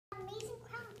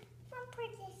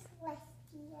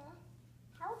Celestia.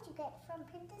 How would you get from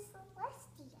Princess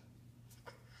Celestia?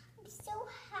 I'm so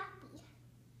happy.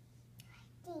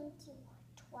 Thank you,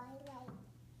 Twilight,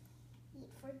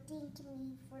 for thanking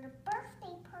me for the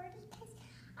birthday party because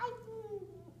I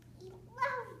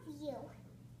love you.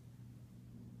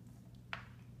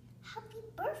 Happy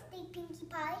birthday, Pinkie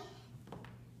Pie.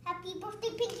 Happy birthday,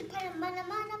 Pinkie Pie. Mana,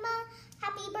 mana, ma.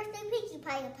 Happy birthday, Pinkie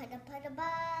Pie. Pada, pada,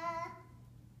 ba.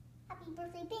 Happy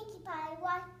birthday, Pinkie Pie.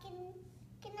 Walking,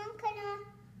 kana, kana,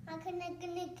 kana, kana,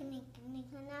 kana,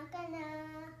 kana, kana.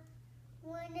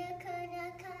 Wanna,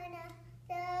 kana, kana.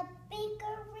 The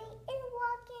bakery is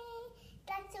walking.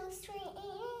 That's so sweet.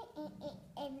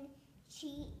 And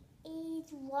she is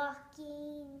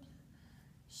walking.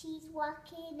 She's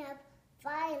walking up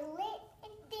Violet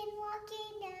and then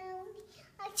walking down.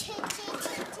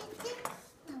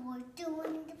 Now we're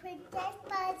doing the princess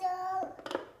puzzle.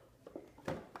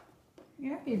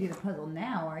 You're not going to do the puzzle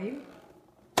now, are you?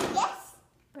 Yes.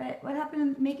 But what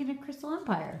happened to making a Crystal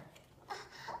Empire? I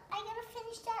gotta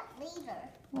finish that later.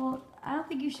 Well, I don't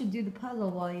think you should do the puzzle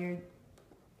while you're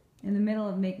in the middle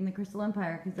of making the Crystal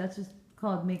Empire, because that's just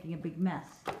called making a big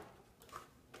mess. Of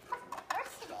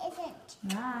course it isn't.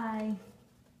 Bye.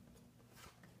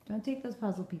 Don't take those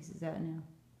puzzle pieces out now.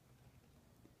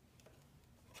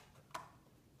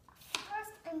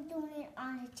 First, I'm doing it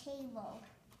on a table.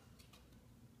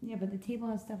 Yeah, but the table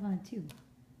has stuff on it too.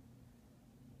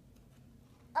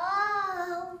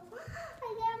 Oh,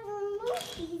 I gotta remove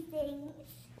these things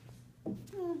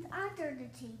under the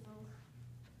table.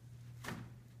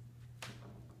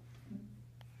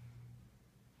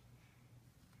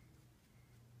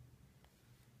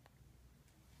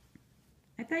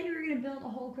 I thought you were going to build a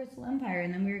whole Crystal Empire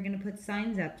and then we were going to put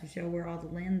signs up to show where all the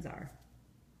lands are.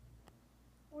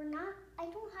 We're not, I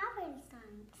don't have any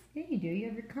signs. Yeah, you do. You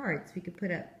have your cards. We could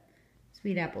put up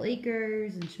Sweet Apple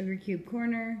Acres and Sugar Cube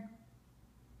Corner.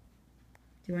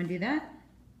 Do you want to do that?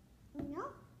 No.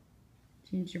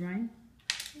 Change your mind?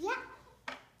 Yeah.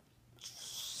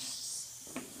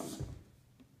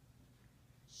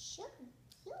 Sugar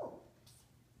Cube.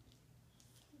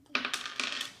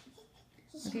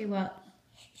 Okay, well,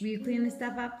 will you clean the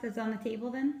stuff up that's on the table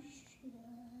then?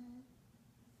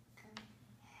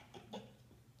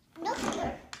 No,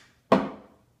 sugar.